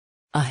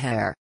A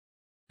hare.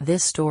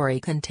 This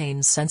story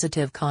contains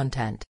sensitive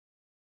content.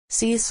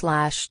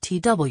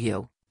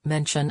 C/TW,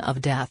 mention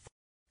of death.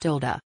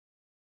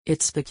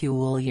 It's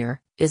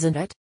peculiar, isn't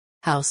it?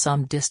 How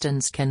some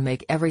distance can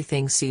make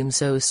everything seem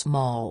so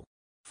small.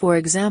 For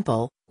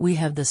example, we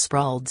have the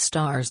sprawled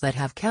stars that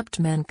have kept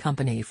men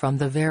company from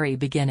the very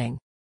beginning.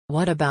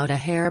 What about a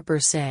hare per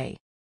se?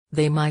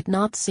 They might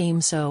not seem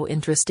so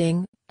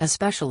interesting,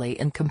 especially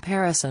in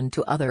comparison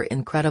to other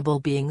incredible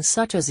beings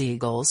such as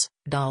eagles,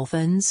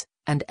 dolphins,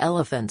 and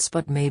elephants,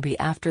 but maybe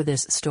after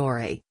this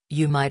story,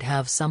 you might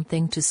have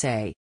something to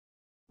say.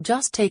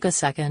 Just take a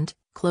second,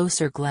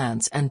 closer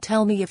glance, and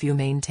tell me if you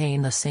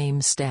maintain the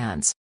same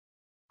stance.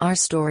 Our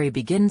story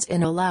begins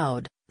in a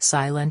loud,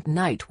 silent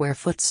night where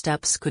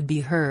footsteps could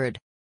be heard.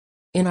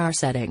 In our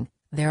setting,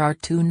 there are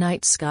two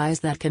night skies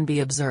that can be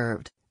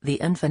observed,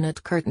 the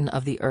infinite curtain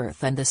of the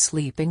earth and the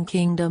sleeping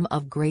kingdom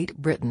of Great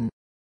Britain.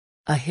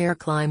 A hare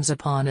climbs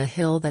upon a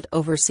hill that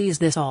oversees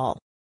this all.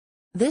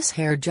 This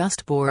hare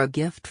just bore a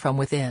gift from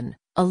within,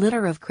 a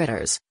litter of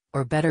critters,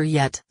 or better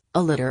yet,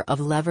 a litter of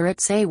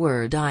leverets, a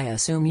word I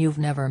assume you've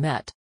never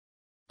met.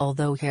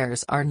 Although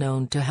hares are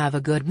known to have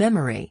a good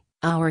memory,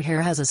 our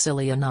hare has a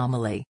silly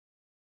anomaly.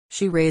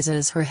 She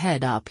raises her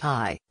head up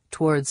high,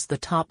 towards the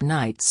top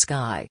night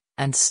sky,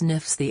 and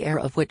sniffs the air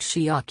of which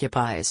she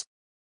occupies.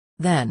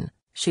 Then,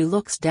 she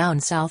looks down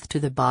south to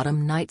the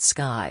bottom night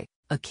sky,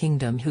 a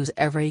kingdom whose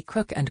every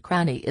crook and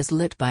cranny is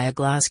lit by a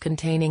glass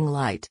containing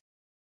light.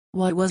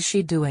 What was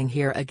she doing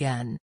here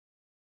again?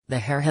 The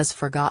hare has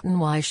forgotten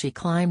why she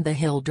climbed the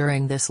hill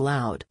during this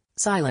loud,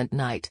 silent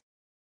night.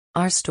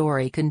 Our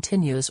story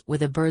continues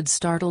with a bird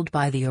startled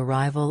by the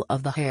arrival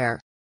of the hare.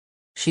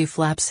 She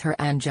flaps her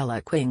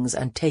angelic wings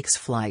and takes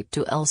flight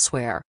to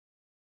elsewhere.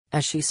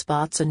 As she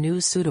spots a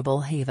new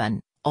suitable haven,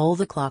 all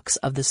the clocks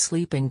of the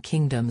sleeping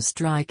kingdom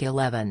strike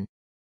 11.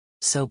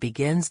 So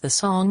begins the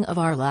song of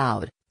our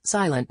loud,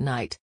 silent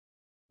night.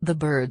 The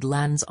bird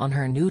lands on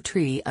her new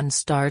tree and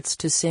starts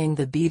to sing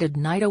the beaded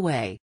night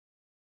away.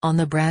 On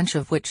the branch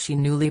of which she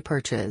newly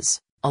perches,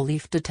 a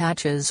leaf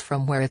detaches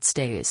from where it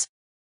stays.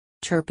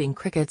 Chirping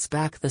crickets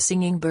back the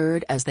singing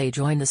bird as they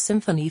join the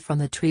symphony from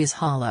the tree's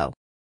hollow.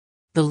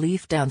 The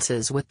leaf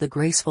dances with the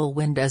graceful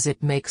wind as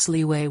it makes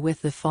leeway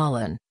with the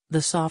fallen,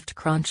 the soft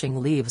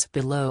crunching leaves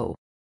below.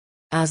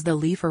 As the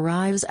leaf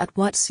arrives at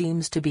what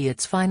seems to be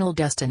its final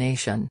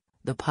destination,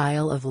 the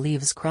pile of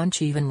leaves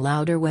crunch even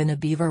louder when a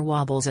beaver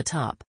wobbles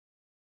atop.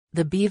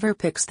 The beaver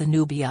picks the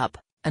newbie up,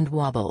 and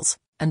wobbles,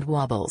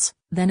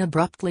 then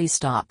abruptly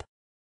stop.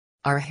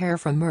 Our hare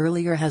from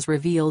earlier has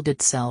revealed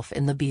itself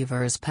in the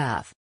beaver's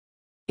path.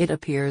 It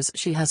appears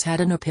she has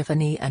had an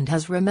epiphany and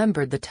has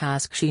remembered the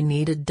task she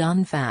needed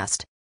done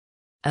fast.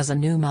 As a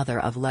new mother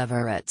of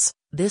leverets,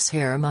 this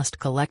hare must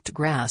collect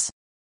grass.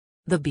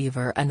 The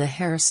beaver and the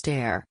hare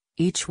stare,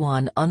 each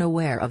one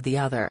unaware of the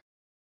other.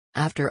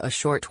 After a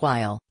short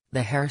while,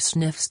 the hare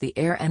sniffs the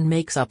air and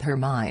makes up her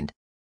mind.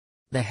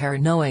 The hare,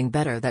 knowing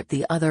better that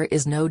the other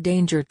is no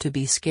danger to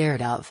be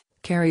scared of,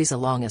 carries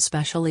along,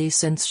 especially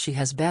since she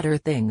has better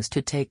things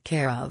to take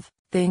care of,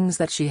 things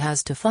that she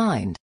has to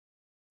find.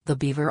 The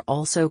beaver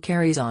also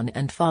carries on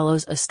and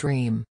follows a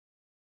stream.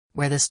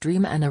 Where the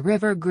stream and a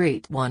river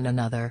greet one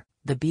another,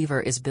 the beaver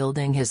is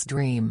building his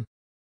dream.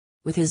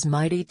 With his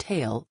mighty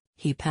tail,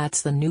 he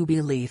pats the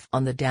newbie leaf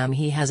on the dam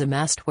he has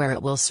amassed where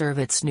it will serve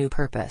its new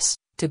purpose,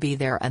 to be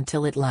there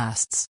until it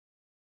lasts.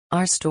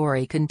 Our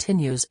story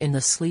continues in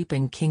the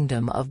sleeping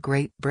kingdom of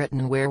Great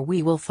Britain, where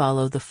we will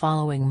follow the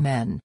following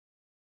men.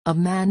 A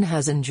man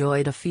has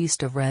enjoyed a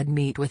feast of red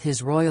meat with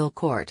his royal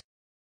court.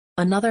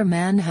 Another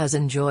man has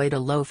enjoyed a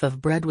loaf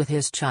of bread with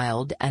his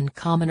child and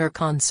commoner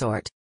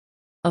consort.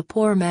 A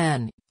poor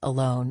man,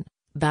 alone,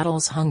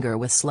 battles hunger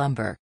with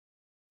slumber.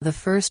 The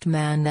first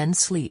man then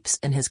sleeps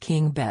in his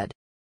king bed.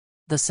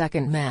 The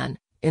second man,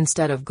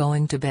 instead of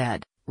going to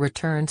bed,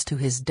 returns to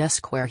his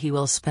desk where he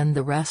will spend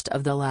the rest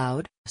of the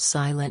loud,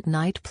 silent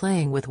night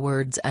playing with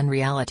words and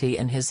reality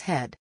in his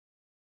head.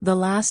 The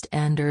last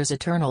enters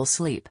eternal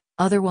sleep,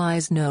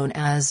 otherwise known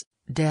as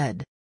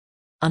dead.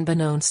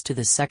 Unbeknownst to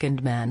the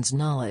second man's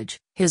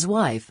knowledge, his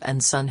wife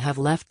and son have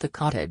left the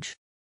cottage.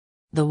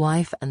 The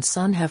wife and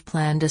son have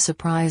planned a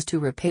surprise to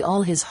repay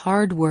all his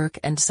hard work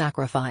and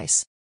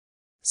sacrifice.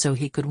 So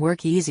he could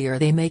work easier,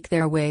 they make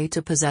their way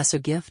to possess a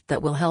gift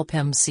that will help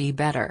him see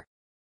better.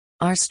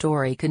 Our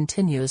story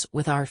continues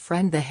with our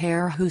friend the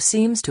hare, who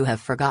seems to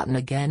have forgotten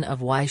again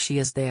of why she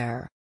is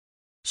there.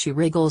 She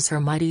wriggles her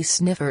mighty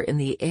sniffer in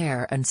the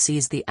air and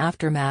sees the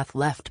aftermath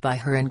left by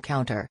her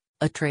encounter,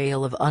 a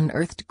trail of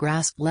unearthed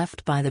grass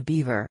left by the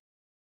beaver.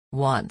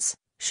 Once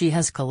she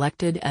has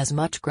collected as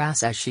much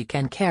grass as she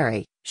can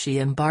carry, she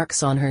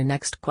embarks on her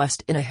next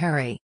quest in a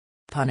hurry.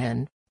 Pun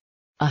in.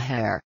 A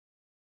hare.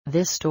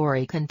 This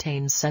story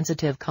contains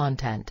sensitive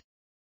content.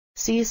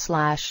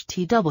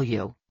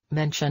 C/TW,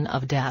 mention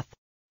of death.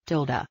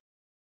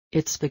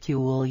 It's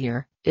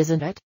peculiar,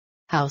 isn't it?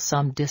 How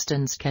some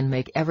distance can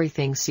make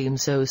everything seem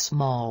so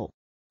small.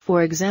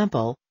 For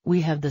example,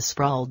 we have the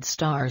sprawled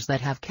stars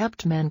that have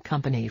kept men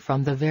company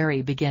from the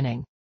very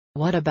beginning.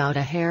 What about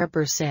a hare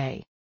per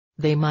se?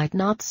 they might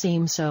not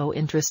seem so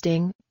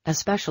interesting,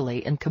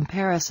 especially in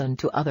comparison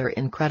to other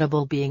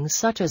incredible beings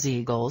such as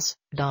eagles,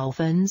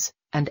 dolphins,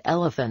 and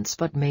elephants,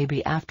 but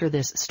maybe after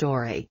this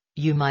story,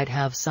 you might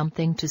have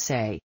something to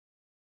say.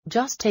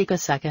 Just take a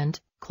second,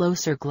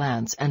 closer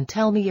glance, and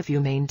tell me if you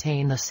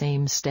maintain the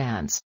same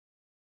stance.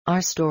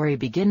 Our story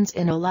begins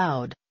in a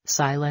loud,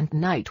 silent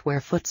night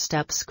where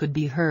footsteps could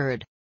be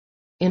heard.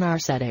 In our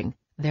setting,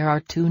 there are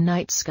two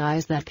night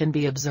skies that can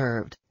be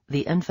observed,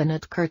 the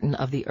infinite curtain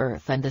of the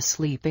earth and the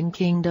sleeping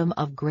kingdom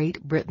of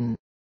Great Britain.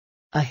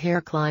 A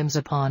hare climbs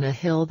upon a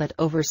hill that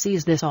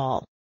oversees this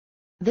all.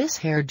 This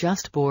hare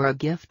just bore a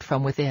gift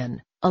from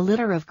within, a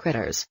litter of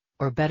critters,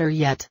 or better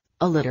yet,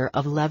 a litter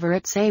of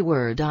leverets, a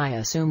word I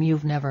assume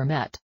you've never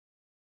met.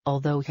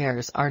 Although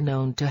hares are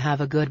known to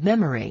have a good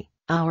memory,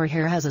 our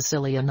hare has a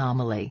silly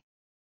anomaly.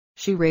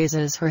 She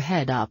raises her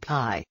head up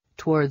high,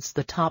 towards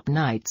the top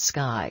night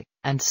sky,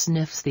 and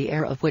sniffs the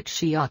air of which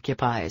she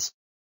occupies.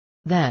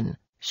 Then,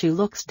 she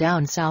looks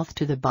down south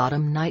to the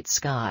bottom night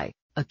sky,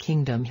 a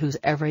kingdom whose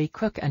every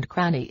crook and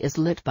cranny is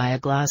lit by a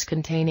glass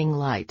containing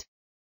light.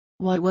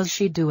 What was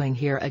she doing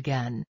here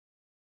again?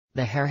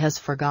 The hare has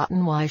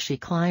forgotten why she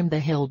climbed the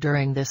hill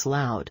during this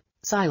loud,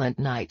 silent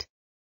night.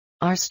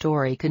 Our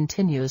story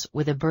continues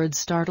with a bird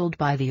startled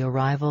by the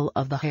arrival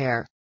of the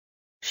hare.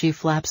 She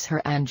flaps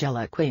her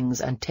angelic wings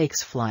and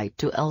takes flight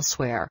to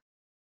elsewhere.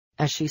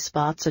 As she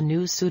spots a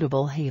new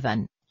suitable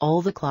haven,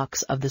 all the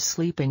clocks of the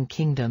sleeping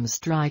kingdom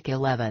strike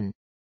 11.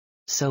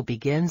 So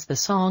begins the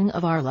song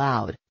of our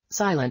loud,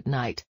 silent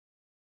night.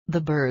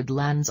 The bird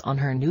lands on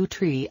her new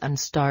tree and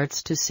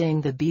starts to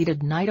sing the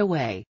beaded night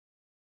away.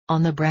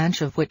 On the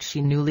branch of which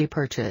she newly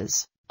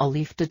perches, a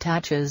leaf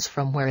detaches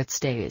from where it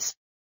stays.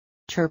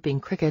 Chirping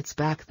crickets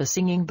back the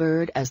singing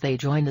bird as they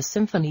join the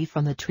symphony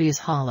from the tree's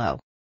hollow.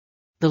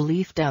 The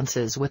leaf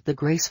dances with the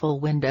graceful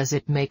wind as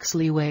it makes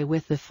leeway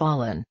with the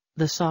fallen,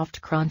 the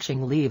soft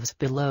crunching leaves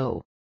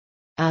below.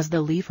 As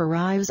the leaf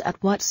arrives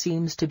at what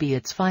seems to be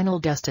its final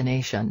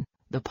destination,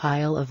 the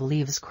pile of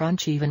leaves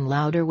crunch even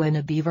louder when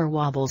a beaver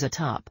wobbles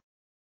atop.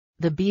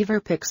 The beaver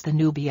picks the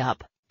newbie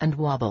up, and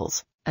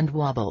wobbles,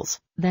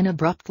 then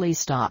abruptly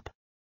stop.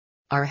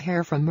 Our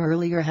hare from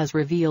earlier has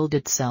revealed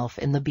itself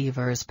in the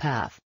beaver's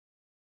path.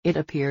 It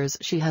appears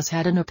she has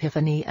had an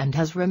epiphany and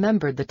has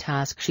remembered the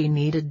task she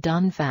needed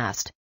done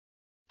fast.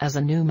 As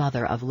a new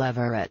mother of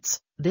leverets,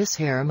 this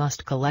hare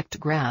must collect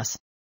grass.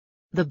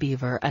 The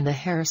beaver and the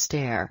hare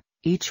stare,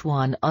 each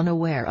one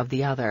unaware of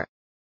the other.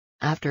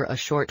 After a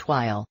short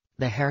while,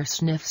 the hare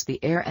sniffs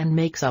the air and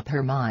makes up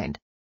her mind.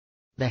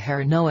 The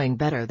hare, knowing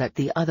better that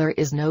the other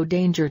is no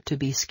danger to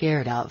be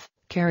scared of,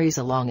 carries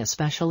along,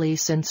 especially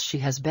since she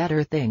has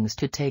better things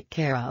to take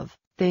care of,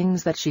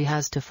 things that she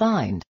has to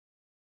find.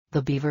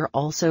 The beaver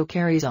also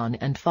carries on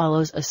and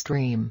follows a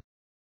stream.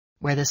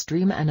 Where the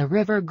stream and a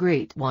river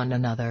greet one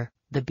another,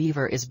 the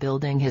beaver is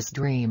building his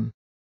dream.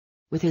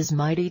 With his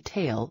mighty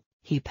tail,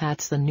 he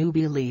pats the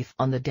newbie leaf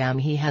on the dam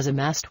he has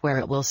amassed where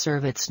it will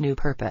serve its new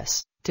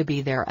purpose, to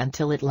be there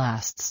until it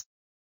lasts.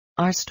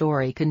 Our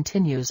story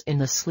continues in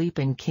the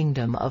sleeping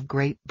kingdom of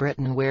Great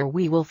Britain, where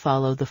we will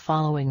follow the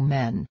following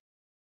men.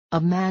 A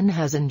man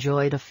has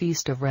enjoyed a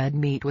feast of red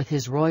meat with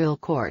his royal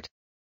court.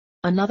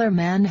 Another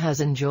man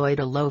has enjoyed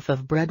a loaf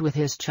of bread with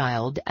his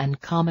child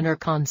and commoner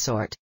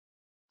consort.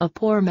 A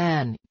poor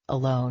man,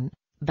 alone,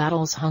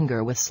 battles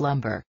hunger with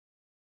slumber.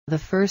 The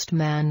first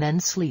man then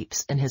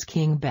sleeps in his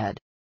king bed.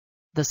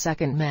 The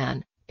second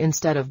man,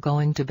 instead of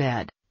going to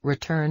bed,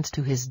 returns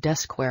to his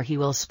desk where he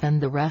will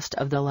spend the rest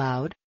of the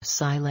loud,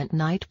 silent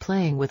night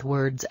playing with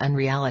words and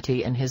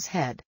reality in his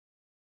head.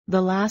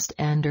 The last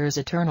enters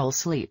eternal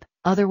sleep,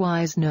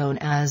 otherwise known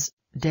as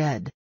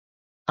dead.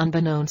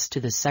 Unbeknownst to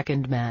the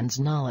second man's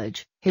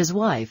knowledge, his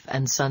wife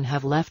and son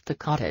have left the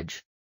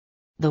cottage.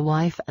 The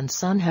wife and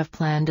son have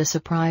planned a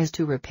surprise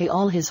to repay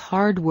all his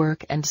hard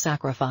work and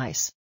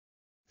sacrifice.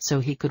 So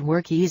he could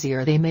work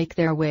easier, they make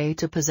their way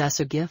to possess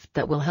a gift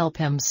that will help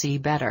him see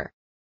better.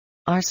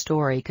 Our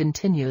story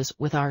continues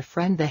with our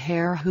friend the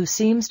hare, who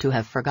seems to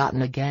have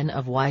forgotten again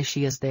of why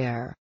she is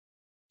there.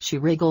 She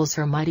wriggles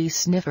her mighty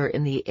sniffer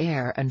in the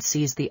air and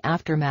sees the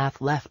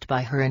aftermath left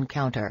by her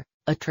encounter,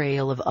 a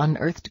trail of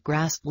unearthed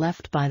grass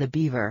left by the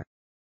beaver.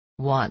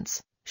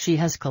 Once she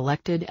has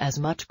collected as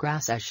much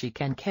grass as she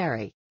can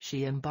carry,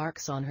 she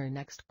embarks on her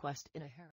next quest in a hare.